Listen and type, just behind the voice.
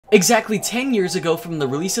Exactly 10 years ago from the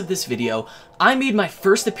release of this video, I made my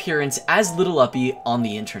first appearance as Little Uppy on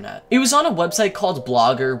the internet. It was on a website called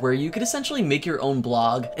Blogger where you could essentially make your own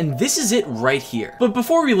blog, and this is it right here. But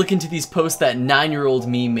before we look into these posts that 9-year-old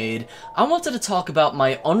me made, I wanted to talk about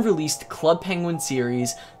my unreleased Club Penguin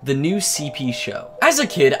series, the new CP show. As a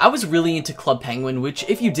kid, I was really into Club Penguin, which,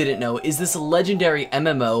 if you didn't know, is this legendary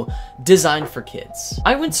MMO designed for kids.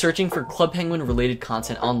 I went searching for Club Penguin related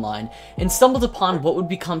content online and stumbled upon what would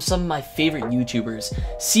become some of my favorite YouTubers: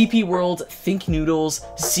 CP World, Think Noodles,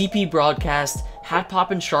 CP Broadcast, Hat Pop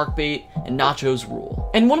and Sharkbait, and Nacho's Rule.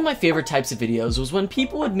 And one of my favorite types of videos was when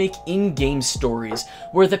people would make in-game stories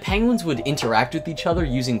where the penguins would interact with each other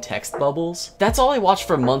using text bubbles. That's all I watched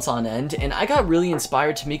for months on end, and I got really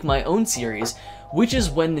inspired to make my own series, which is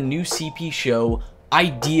when the new CP show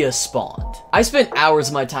idea spawned. I spent hours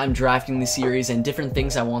of my time drafting the series and different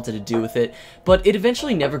things I wanted to do with it, but it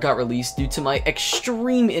eventually never got released due to my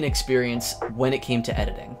extreme inexperience when it came to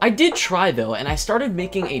editing. I did try though, and I started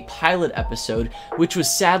making a pilot episode, which was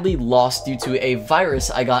sadly lost due to a virus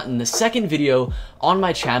I got in the second video on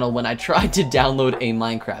my channel when I tried to download a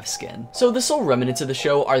Minecraft skin. So the sole remnants of the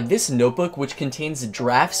show are this notebook, which contains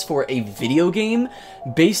drafts for a video game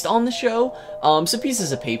based on the show, some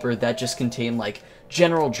pieces of paper that just contain like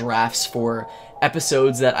general drafts for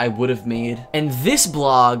episodes that I would have made, and this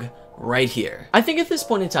blog right here. I think at this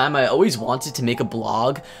point in time I always wanted to make a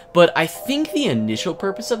blog, but I think the initial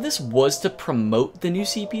purpose of this was to promote the new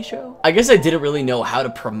CP show. I guess I didn't really know how to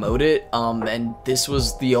promote it, and this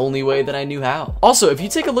was the only way that I knew how. Also, if you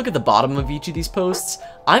take a look at the bottom of each of these posts,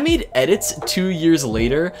 I made edits 2 years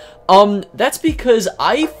later. That's because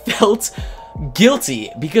I felt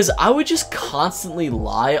guilty, because I would just constantly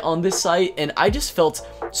lie on this site, and I just felt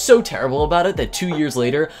so terrible about it that 2 years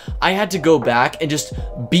later I had to go back and just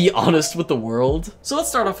be honest with the world. So let's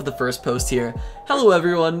start off with the first post here. Hello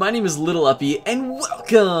everyone, my name is Little Uppy, and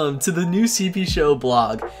welcome to the new CP show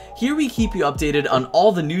blog. Here we keep you updated on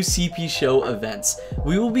all the new CP show events.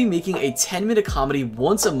 We will be making a 10-minute comedy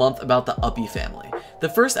once a month about the Uppy family. The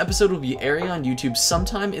first episode will be airing on YouTube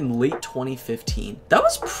sometime in late 2015. That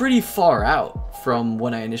was pretty far out from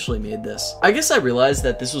when I initially made this. I guess I realized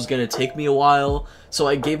that this was gonna take me a while, so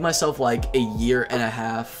I gave myself like a 1.5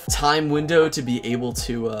 year time window to be able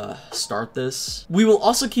to start this. We will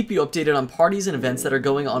also keep you updated on parties and events that are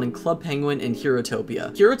going on in Club Penguin and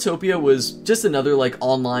Herotopia. Herotopia was just another like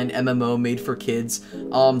online MMO made for kids.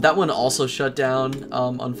 That one also shut down,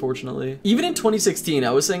 unfortunately. Even in 2016, I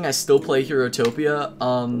was saying I still play Herotopia.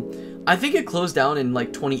 I think it closed down in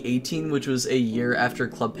like 2018, which was a year after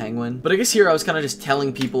Club Penguin. But I guess here I was kind of just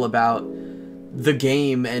telling people about the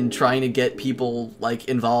game and trying to get people like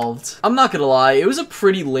involved. I'm not gonna lie, it was a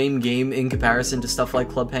pretty lame game in comparison to stuff like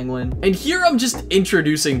Club Penguin. And here I'm just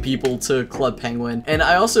introducing people to Club Penguin. And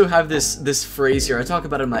I also have this phrase here, I talk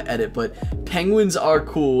about it in my edit, but penguins are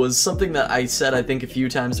cool was something that I said I think a few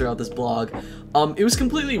times throughout this blog. It was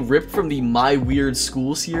completely ripped from the My Weird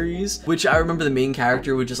School series, which I remember the main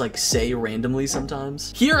character would just like say randomly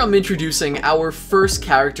sometimes. Here I'm introducing our first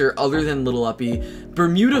character other than Little Uppy,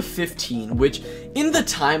 Bermuda 15, which in the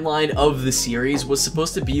timeline of the series was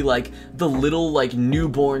supposed to be like the little like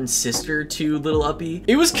newborn sister to Little Uppy.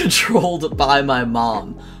 It was controlled by my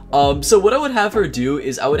mom. So what I would have her do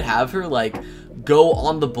is I would have her like go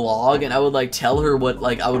on the blog, and I would like tell her what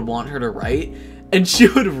like I would want her to write, and she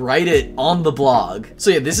would write it on the blog. So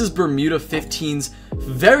yeah, this is Bermuda 15's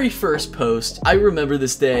very first post. I remember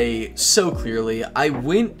this day so clearly. I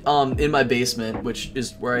went in my basement, which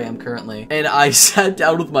is where I am currently, and I sat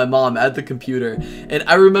down with my mom at the computer, and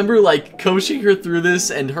I remember like coaching her through this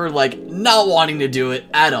and her like not wanting to do it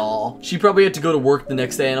at all. She probably had to go to work the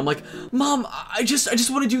next day, and I'm like, Mom, I just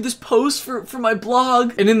want to do this post for my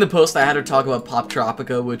blog. And in the post I had her talk about Pop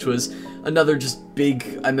Tropica, which was another just big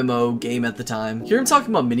MMO game at the time. Here I'm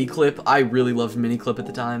talking about Miniclip. I really loved Miniclip at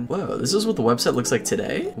the time. Whoa, this is what the website looks like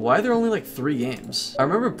today? Why are there only like 3 games? I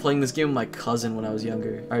remember playing this game with my cousin when I was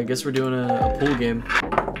younger. All right, I guess we're doing a pool game.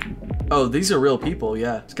 Oh, these are real people,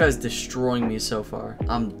 yeah. This guy's destroying me so far.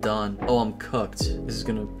 I'm done. Oh, I'm cooked. This is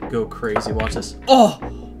gonna go crazy. Watch this. Oh!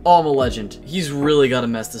 Oh, I'm a legend. He's really got to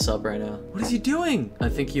mess this up right now. What is he doing? I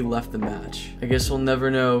think he left the match. I guess we'll never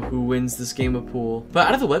know who wins this game of pool. But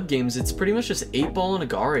out of the web games, it's pretty much just 8-Ball and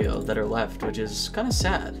Agario that are left, which is kind of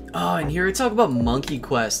sad. Oh, and here I talk about Monkey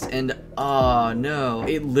Quest, and oh no,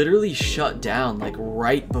 it literally shut down like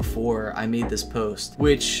right before I made this post,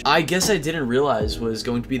 which I guess I didn't realize was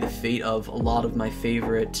going to be the fate of a lot of my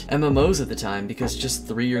favorite MMOs at the time, because just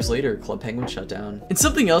 3 years later, Club Penguin shut down. And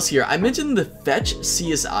something else here, I mentioned the Fetch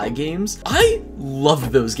CSI games. I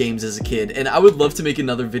loved those games as a kid, and I would love to make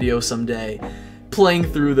another video someday playing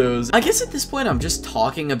through those. I guess at this point I'm just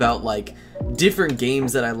talking about like different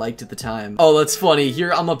games that I liked at the time. Oh, that's funny.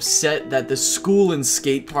 Here I'm upset that the school and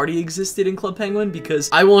skate party existed in Club Penguin because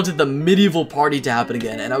I wanted the medieval party to happen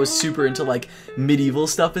again, and I was super into like medieval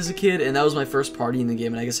stuff as a kid, and that was my first party in the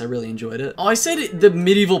game, and I guess I really enjoyed it. Oh, I said the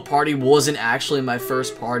medieval party wasn't actually my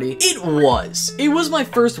first party. It was. It was my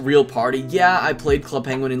first real party. Yeah, I played Club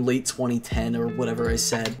Penguin in late 2010 or whatever I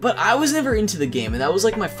said, but I was never into the game, and that was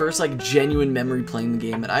like my first like genuine memory playing the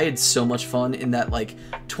game, and I had so much fun in that like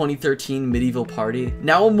 2013 medieval party.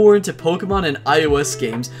 Now I'm more into Pokemon and iOS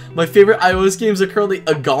games. My favorite iOS games are currently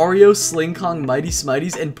Agario, Sling Kong, Mighty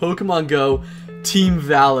Smighties, and Pokemon Go Team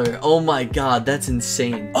Valor. Oh my god, that's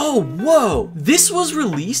insane. Oh, whoa! This was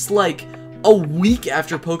released like a week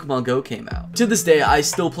after Pokemon Go came out. To this day, I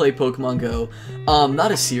still play Pokemon Go.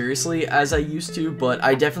 Not as seriously as I used to, but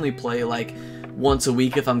I definitely play like once a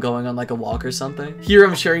week if I'm going on like a walk or something. Here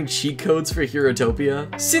I'm sharing cheat codes for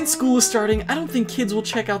Herotopia. Since school is starting, I don't think kids will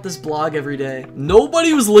check out this blog every day.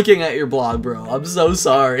 Nobody was looking at your blog, bro. I'm so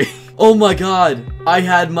sorry. Oh my god, I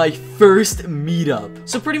had my first meetup.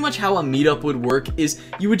 So pretty much how a meetup would work is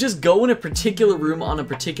you would just go in a particular room on a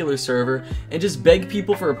particular server and just beg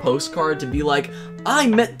people for a postcard to be like, I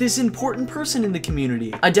met this important person in the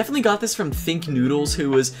community. I definitely got this from Think Noodles, who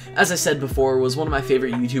was, as I said before, was one of my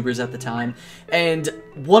favorite YouTubers at the time. And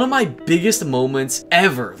one of my biggest moments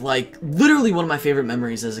ever, like literally one of my favorite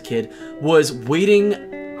memories as a kid, was waiting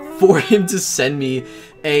for him to send me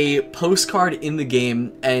a postcard in the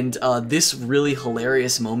game, and this really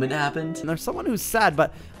hilarious moment happened. And there's someone who's sad,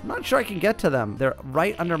 but I'm not sure I can get to them. They're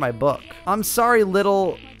right under my book. I'm sorry,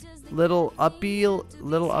 little uppy.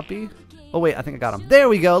 Oh wait, I think I got him. There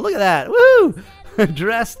we go. Look at that. Woo!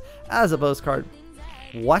 Dressed as a postcard.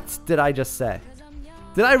 What did I just say?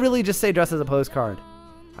 Did I really just say dressed as a postcard?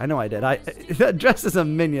 I know I did. Dressed as a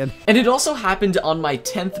minion. And it also happened on my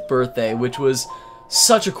 10th birthday, which was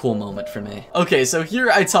such a cool moment for me. Okay, so here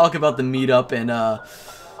I talk about the meetup and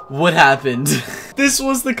what happened. This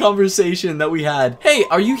was the conversation that we had. Hey,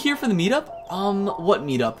 are you here for the meetup? What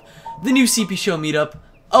meetup? The new CP show meetup.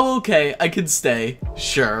 Oh, okay, I could stay.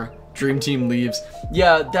 Sure. Dream Team leaves.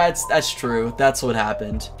 Yeah, that's true. That's what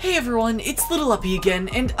happened. Hey everyone, it's Little Uppy again,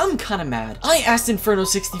 and I'm kinda mad. I asked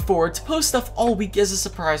Inferno64 to post stuff all week as a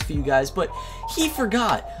surprise for you guys, but he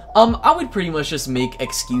forgot. I would pretty much just make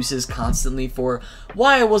excuses constantly for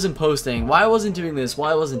why I wasn't posting, why I wasn't doing this,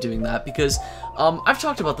 why I wasn't doing that, because I've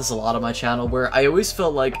talked about this a lot on my channel where I always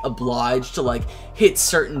felt like obliged to like hit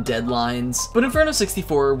certain deadlines. But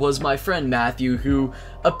Inferno64 was my friend Matthew, who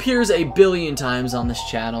appears a billion times on this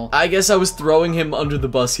channel. I guess I was throwing him under the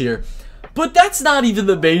bus here. But that's not even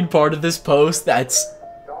the main part of this post, that's...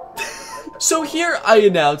 So here I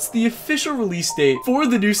announce the official release date for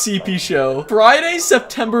the new CP show, Friday,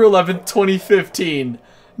 September 11th, 2015.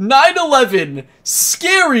 9/11.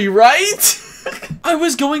 Scary, right? I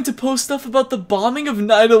was going to post stuff about the bombing of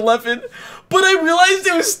 9/11, but I realized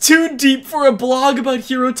it was too deep for a blog about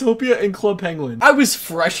Herotopia and Club Penguin. I was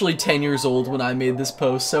freshly 10 years old when I made this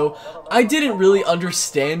post, so I didn't really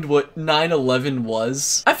understand what 9/11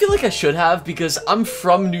 was. I feel like I should have, because I'm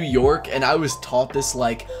from New York and I was taught this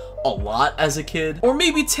like a lot as a kid. Or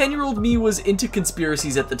maybe 10-year-old me was into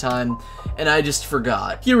conspiracies at the time and I just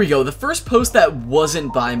forgot. Here we go, the first post that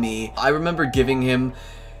wasn't by me. I remember giving him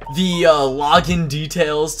the login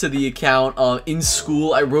details to the account in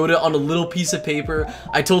school. I wrote it on a little piece of paper.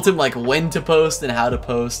 I told him like when to post and how to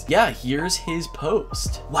post. Yeah, here's his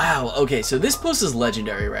post. Wow, okay, so this post is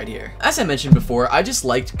legendary right here. As I mentioned before, I just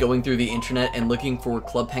liked going through the internet and looking for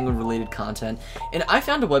Club Penguin related content, and I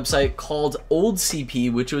found a website called Old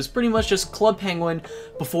CP, which was pretty much just Club Penguin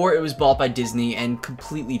before it was bought by Disney and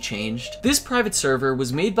completely changed. This private server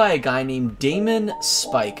was made by a guy named Damon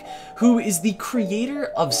Spike, who is the creator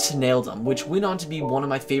of Snailedom, which went on to be one of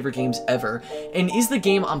my favorite games ever, and is the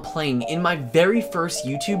game I'm playing in my very first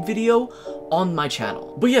YouTube video on my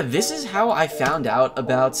channel. But yeah, this is how I found out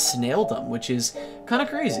about Snailedom, which is kind of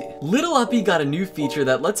crazy. Little Uppy got a new feature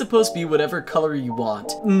that lets a post be whatever color you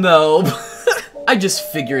want. No. I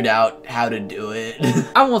just figured out how to do it.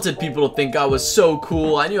 I wanted people to think I was so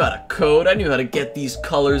cool. I knew how to code. I knew how to get these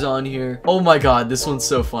colors on here. Oh my god, this one's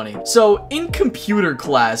so funny. So in computer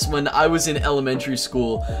class, when I was in elementary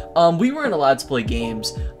school, we weren't allowed to play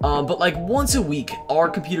games, but like once a week, our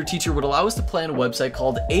computer teacher would allow us to play on a website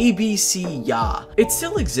called ABC Ya. It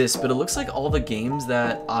still exists, but it looks like all the games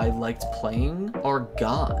that I liked playing are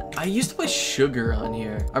gone. I used to play Sugar on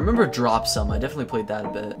here. I remember Drop Some. I definitely played that a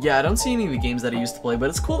bit. Yeah, I don't see any of the games that I used to play, but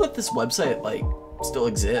it's cool that this website like still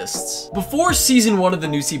exists. Before season 1 of the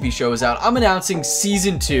new CP show is out, I'm announcing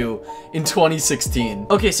season 2 in 2016.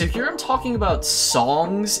 Okay, so here I'm talking about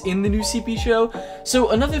songs in the new CP show.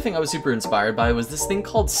 So another thing I was super inspired by was this thing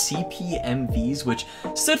called CPMVs, which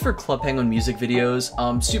stood for Club Penguin Music Videos.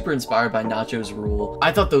 Super inspired by Nacho's Rule.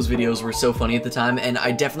 I thought those videos were so funny at the time, and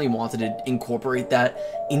I definitely wanted to incorporate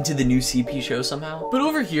that into the new CP show somehow. But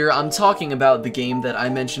over here, I'm talking about the game that I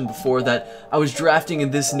mentioned before that I was drafting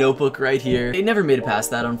in this notebook right here. It never made it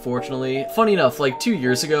past that, unfortunately. Funny enough, like 2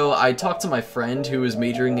 years ago, I talked to my friend who was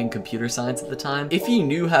majoring in computer science at the time. If he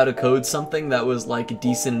knew how to code something that was like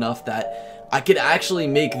decent enough that I could actually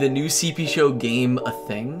make the new CP show game a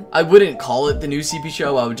thing. I wouldn't call it the new CP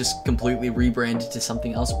show, I would just completely rebrand it to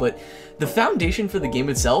something else, but the foundation for the game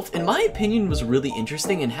itself, in my opinion, was really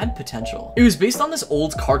interesting and had potential. It was based on this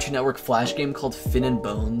old Cartoon Network Flash game called Fin and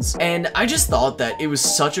Bones, and I just thought that it was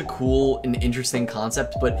such a cool and interesting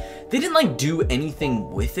concept, but they didn't like do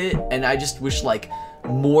anything with it, and I just wish like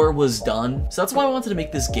more was done. So that's why I wanted to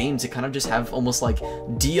make this game, to kind of just have almost like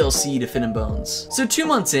DLC to Fin and Bones. So 2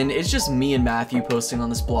 months in, it's just me and Matthew posting on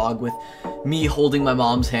this blog with me holding my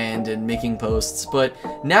mom's hand and making posts. But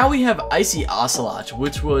now we have Icy Ocelot,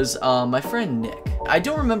 which was my friend Nick. I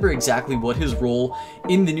don't remember exactly what his role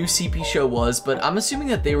in the new CP show was, but I'm assuming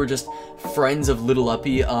that they were just friends of Little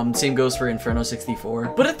Uppy. Same goes for Inferno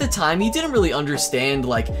 64. But at the time, he didn't really understand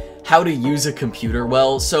like how to use a computer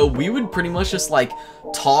well, so we would pretty much just like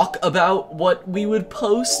talk about what we would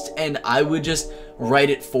post, and I would just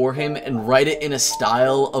write it for him and write it in a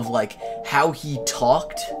style of like how he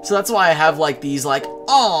talked. So that's why I have like these like,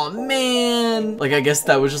 "Aw, man." Like, I guess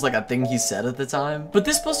that was just like a thing he said at the time. But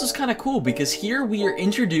this post was kind of cool because here we are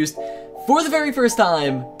introduced for the very first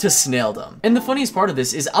time to Snailedom. And the funniest part of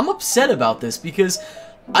this is I'm upset about this because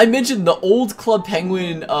I mentioned the old Club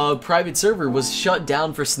Penguin private server was shut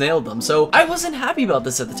down for Snailedom, so I wasn't happy about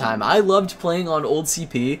this at the time. I loved playing on old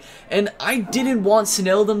CP, and I didn't want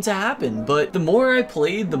Snailedom to happen, but the more I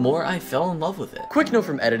played, the more I fell in love with it. Quick note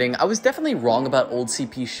from editing, I was definitely wrong about old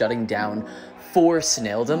CP shutting down for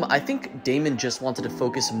Snailedom. I think Damon just wanted to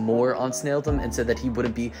focus more on Snailedom and said that he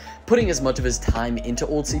wouldn't be putting as much of his time into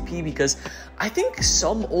old CP, because I think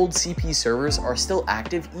some old CP servers are still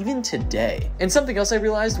active even today. And something else I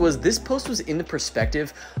realized was this post was in the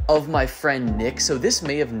perspective of my friend Nick, so this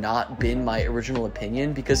may have not been my original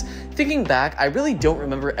opinion, because thinking back, I really don't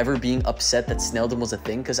remember ever being upset that Snailedom was a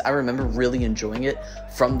thing, because I remember really enjoying it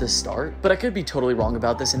from the start. But I could be totally wrong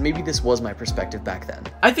about this, and maybe this was my perspective back then.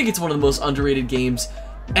 I think it's one of the most underrated games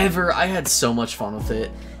ever. I had so much fun with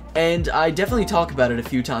it, and I definitely talk about it a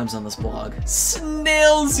few times on this blog.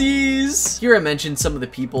 Snailsies! Here I mentioned some of the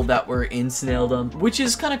people that were in Snailedom, which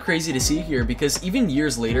is kind of crazy to see here because even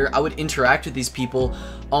years later, I would interact with these people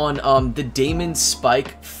on the Damon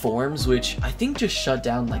Spike forums, which I think just shut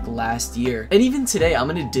down like last year. And even today,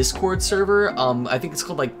 I'm in a Discord server. I think it's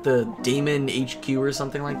called like the Damon HQ or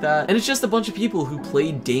something like that. And it's just a bunch of people who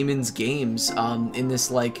played Damon's games in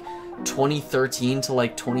this like 2013 to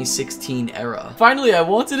like 2016 era. Finally, I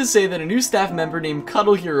wanted to say that a new staff member named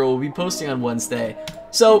Cuddle Hero will be posting on Wednesday.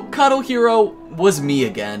 So, Cuddle Hero was me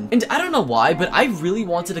again. And I don't know why, but I really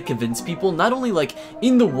wanted to convince people, not only like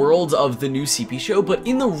in the world of the new CP show, but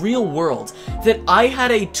in the real world, that I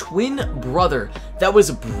had a twin brother that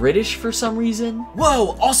was British for some reason.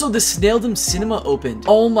 Whoa, also the Snailedom Cinema opened.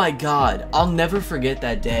 Oh my god, I'll never forget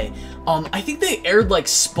that day. I think they aired like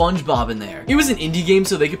SpongeBob in there. It was an indie game,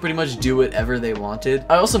 so they could pretty much do whatever they wanted.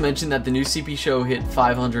 I also mentioned that the new CP show hit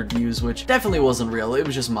 500 views, which definitely wasn't real. It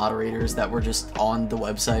was just moderators that were just on the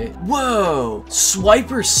website. Whoa,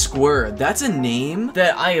 Swiper Square. That's a name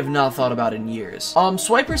that I have not thought about in years.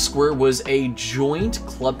 Swiper Square was a joint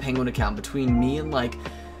Club Penguin account between me and like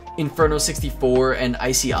Inferno 64 and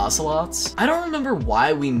Icy Ocelots. I don't remember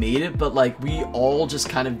why we made it, but like we all just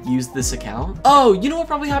kind of used this account. Oh, you know what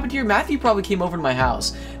probably happened here? Matthew probably came over to my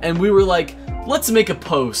house and we were like, let's make a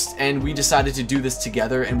post, and we decided to do this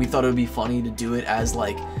together, and we thought it would be funny to do it as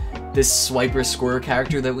like this Swiper Square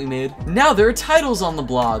character that we made. Now there are titles on the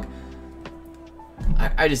blog.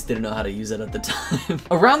 I just didn't know how to use it at the time.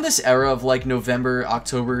 Around this era of like November,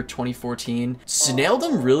 October 2014,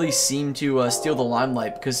 Snailedom really seemed to steal the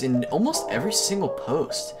limelight, because in almost every single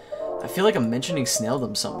post, I feel like I'm mentioning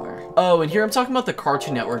Snailedom somewhere. Oh, and here I'm talking about the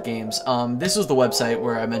Cartoon Network games. This was the website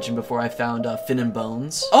where I mentioned before I found Fin and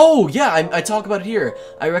Bones. Oh, yeah, I talk about it here.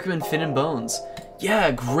 I recommend Fin and Bones.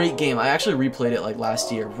 Yeah, great game. I actually replayed it like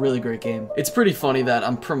last year. Really great game. It's pretty funny that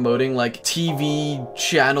I'm promoting like TV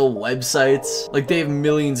channel websites. Like they have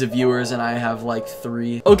millions of viewers and I have like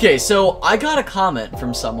 3. Okay, so I got a comment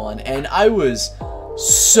from someone and I was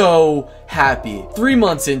so happy. 3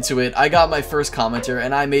 months into it, I got my first commenter,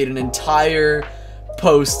 and I made an entire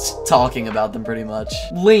post talking about them pretty much.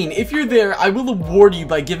 Lane, if you're there, I will award you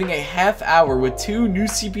by giving a half hour with 2 new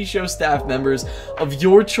CP Show staff members of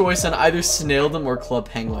your choice on either Snaildom or Club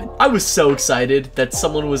Penguin. I was so excited that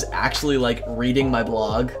someone was actually like reading my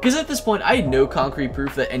blog, because at this point I had no concrete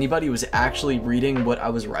proof that anybody was actually reading what I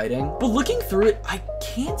was writing. But looking through it, I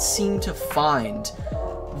can't seem to find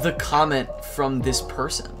the comment from this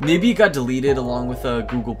person. Maybe it got deleted along with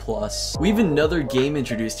Google+. We have another game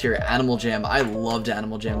introduced here, Animal Jam. I loved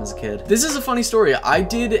Animal Jam as a kid. This is a funny story. I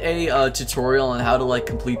did a tutorial on how to like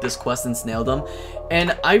complete this quest in Snaildom,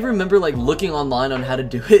 and I remember like looking online on how to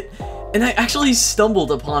do it, and I actually stumbled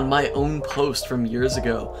upon my own post from years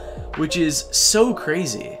ago, which is so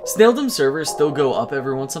crazy. Snaildom servers still go up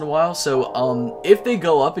every once in a while, so if they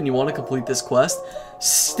go up and you want to complete this quest,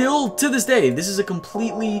 still to this day, this is a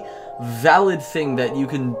completely valid thing that you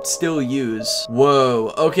can still use.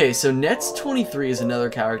 Whoa, okay, so Nets23 is another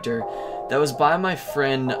character that was by my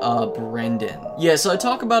friend Brendan. Yeah, so I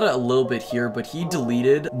talk about it a little bit here, but he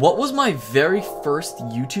deleted what was my very first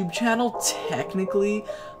YouTube channel, technically.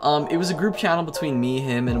 It was a group channel between me,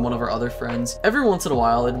 him, and one of our other friends. Every once in a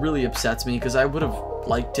while, it really upsets me because I would have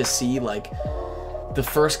liked to see like the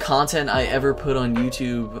first content I ever put on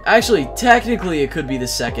YouTube. Actually, technically it could be the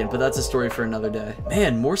second, but that's a story for another day.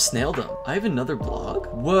 Man, more Snaildom. I have another blog?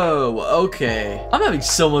 Whoa, okay. I'm having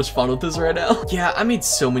so much fun with this right now. Yeah, I made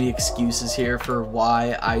so many excuses here for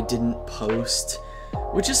why I didn't post,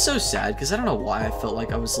 which is so sad because I don't know why I felt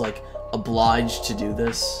like I was like obliged to do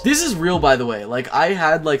this. This is real, by the way. Like, I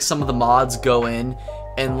had like some of the mods go in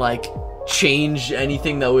and like change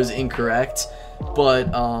anything that was incorrect, but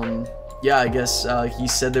yeah, I guess he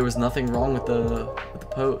said there was nothing wrong with the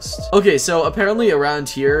post. Okay, so apparently around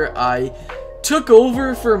here, I took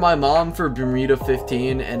over for my mom for Bermuda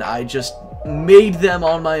 15, and I just made them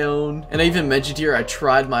on my own. And I even mentioned here, I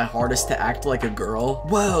tried my hardest to act like a girl.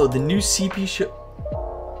 Whoa, the new CP show.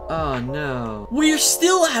 Oh no. We're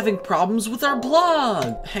still having problems with our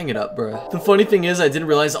blog. Hang it up, bro. The funny thing is, I didn't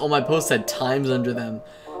realize all my posts had times under them.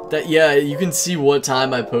 That, yeah, you can see what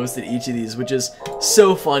time I posted each of these, which is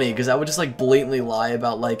so funny because I would just like blatantly lie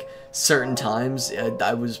about like certain times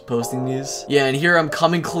I was posting these. Yeah, and here I'm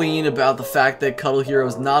coming clean about the fact that Cuddle Hero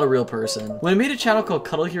is not a real person. When I made a channel called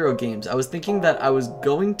Cuddle Hero Games, I was thinking that I was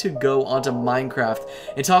going to go onto Minecraft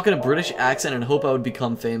and talk in a British accent and hope I would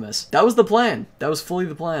become famous. That was the plan. That was fully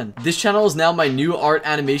the plan. This channel is now my new art,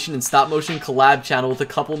 animation, and stop motion collab channel with a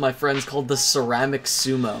couple of my friends called the Ceramic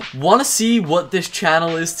Sumo. Want to see what this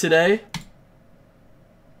channel is today?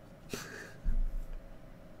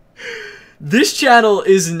 This channel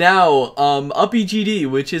is now UppyGD,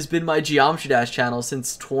 which has been my Geometry Dash channel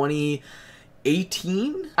since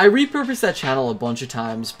 2018. I repurposed that channel a bunch of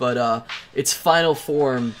times, but its final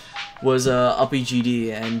form was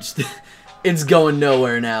UppyGD, and it's going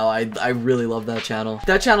nowhere now. I really love that channel.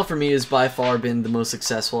 That channel for me has by far been the most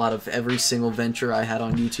successful out of every single venture I had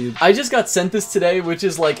on YouTube. I just got sent this today, which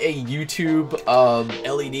is like a YouTube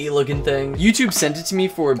LED looking thing. YouTube sent it to me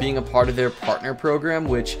for being a part of their partner program,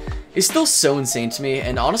 which is still so insane to me.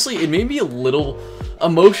 And honestly, it made me a little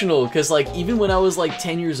emotional because like even when I was like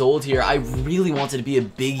 10 years old here, I really wanted to be a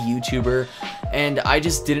big YouTuber, and I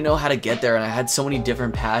just didn't know how to get there, and I had so many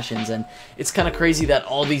different passions. And it's kind of crazy that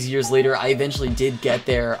all these years later I eventually did get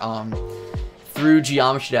there through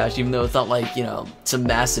Geometry Dash, even though it's not like, you know, it's a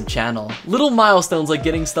massive channel. Little milestones like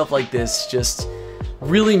getting stuff like this just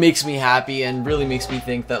really makes me happy and really makes me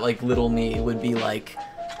think that like little me would be like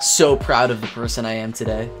so proud of the person I am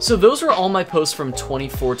today. So those are all my posts from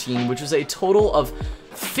 2014, which was a total of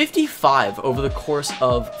 55 over the course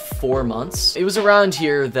of 4 months. It was around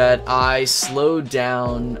here that I slowed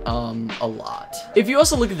down a lot. If you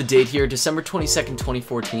also look at the date here, December 22nd,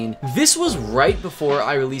 2014, this was right before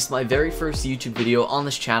I released my very first YouTube video on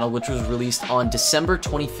this channel, which was released on December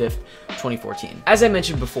 25th, 2014. As I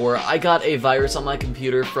mentioned before, I got a virus on my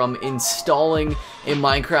computer from installing a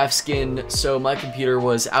Minecraft skin, so my computer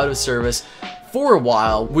was out of service for a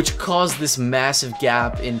while, which caused this massive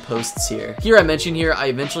gap in posts here. Here I mentioned here, I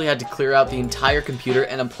eventually had to clear out the entire computer,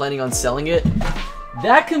 and I'm planning on selling it.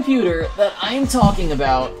 That computer that I'm talking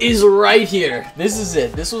about is right here. This is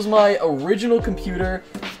it. This was my original computer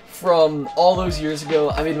from all those years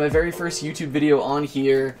ago. I made my very first YouTube video on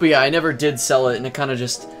here. But yeah, I never did sell it, and it kind of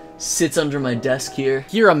just sits under my desk here.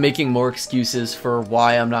 Here I'm making more excuses for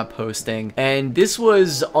why I'm not posting, and this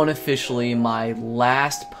was unofficially my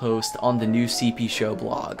last post on the new CP show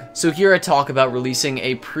blog. So here I talk about releasing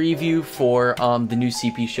a preview for the new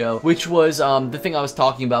CP show, which was the thing I was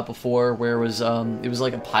talking about before, where it was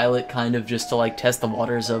like a pilot kind of just to like test the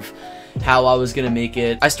waters of how I was gonna make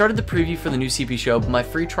it. I started the preview for the new CP show, but my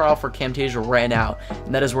free trial for Camtasia ran out,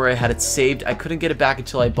 and that is where I had it saved. I couldn't get it back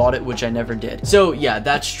until I bought it, which I never did. So yeah,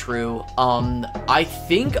 that's true. I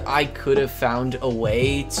think I could have found a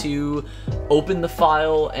way to open the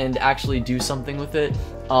file and actually do something with it,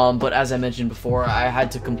 but as I mentioned before, I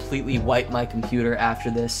had to completely wipe my computer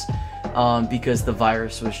after this because the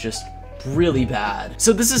virus was just really bad.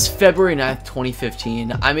 So this is February 9th,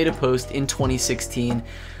 2015. I made a post in 2016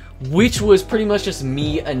 which was pretty much just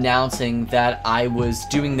me announcing that I was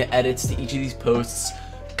doing the edits to each of these posts,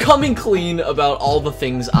 coming clean about all the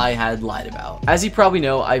things I had lied about. As you probably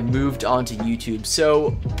know, I moved onto YouTube,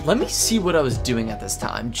 so let me see what I was doing at this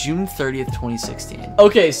time. June 30th, 2016.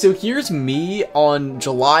 Okay, so here's me on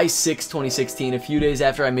July 6th, 2016, a few days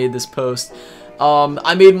after I made this post.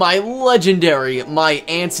 I made my legendary, my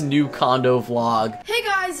aunt's new condo vlog. Hey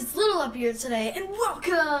guys, it's Little Up here today, and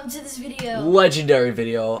welcome to this video. Legendary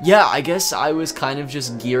video. Yeah, I guess I was kind of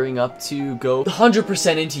just gearing up to go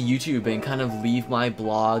 100% into YouTube and kind of leave my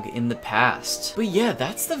blog in the past. But yeah,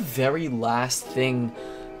 that's the very last thing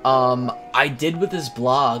I did with this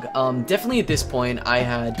blog. Definitely at this point, I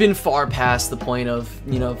had been far past the point of,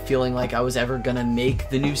 you know, feeling like I was ever gonna make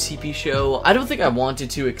the new CP show. I don't think I wanted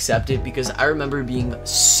to accept it because I remember being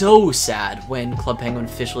so sad when Club Penguin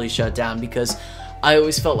officially shut down, because I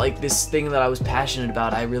always felt like this thing that I was passionate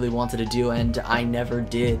about, I really wanted to do, and I never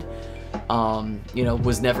did. You know,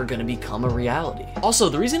 was never going to become a reality. Also,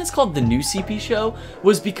 the reason it's called the new CP show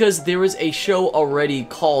was because there was a show already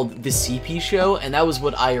called the CP show, and that was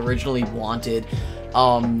what I originally wanted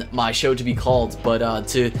my show to be called. But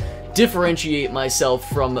to differentiate myself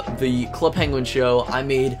from the Club Penguin show, I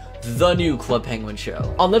made the new Club Penguin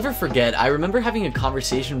show. I'll never forget, I remember having a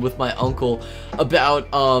conversation with my uncle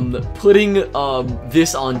about putting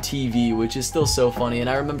this on TV, which is still so funny, and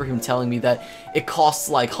I remember him telling me that it costs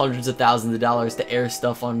like hundreds of thousands of dollars to air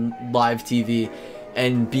stuff on live TV,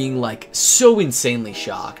 and being like so insanely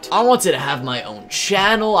shocked. I wanted to have my own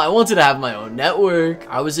channel, I wanted to have my own network.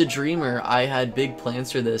 I was a dreamer, I had big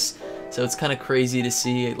plans for this, so it's kind of crazy to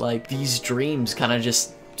see like these dreams kind of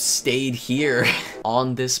just stayed here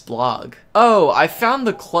on this blog. Oh, I found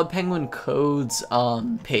the Club Penguin codes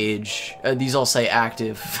page. These all say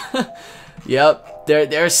active. Yep,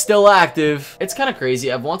 they're still active. It's kind of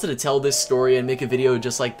crazy. I've wanted to tell this story and make a video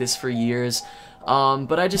just like this for years,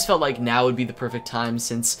 but I just felt like now would be the perfect time,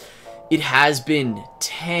 since it has been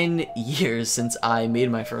 10 years since I made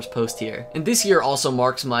my first post here. And this year also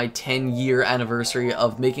marks my 10-year anniversary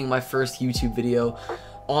of making my first YouTube video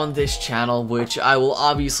on this channel, which I will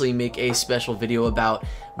obviously make a special video about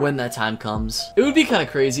when that time comes. It would be kind of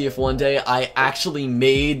crazy if one day I actually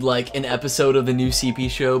made like an episode of the new CP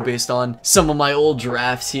show based on some of my old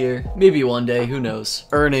drafts here. Maybe one day, who knows.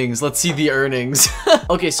 Earnings, let's see the earnings.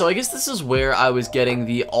 Okay, so I guess this is where I was getting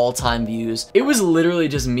the all-time views. It was literally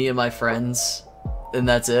just me and my friends, and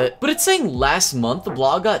that's it. But it's saying last month the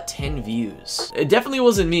blog got 10 views. It definitely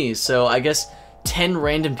wasn't me, so I guess 10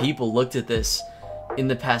 random people looked at this in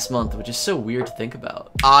the past month, which is so weird to think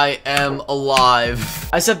about. I am alive.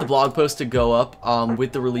 I set the blog post to go up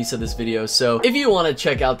with the release of this video, so if you want to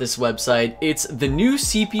check out this website, it's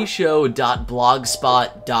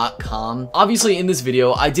thenewcpshow.blogspot.com. Obviously, in this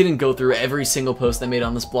video, I didn't go through every single post I made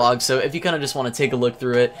on this blog, so if you kind of just want to take a look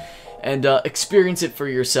through it and experience it for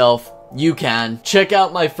yourself, you can. Check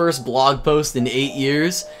out my first blog post in 8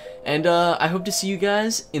 years, and I hope to see you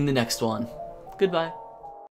guys in the next one. Goodbye.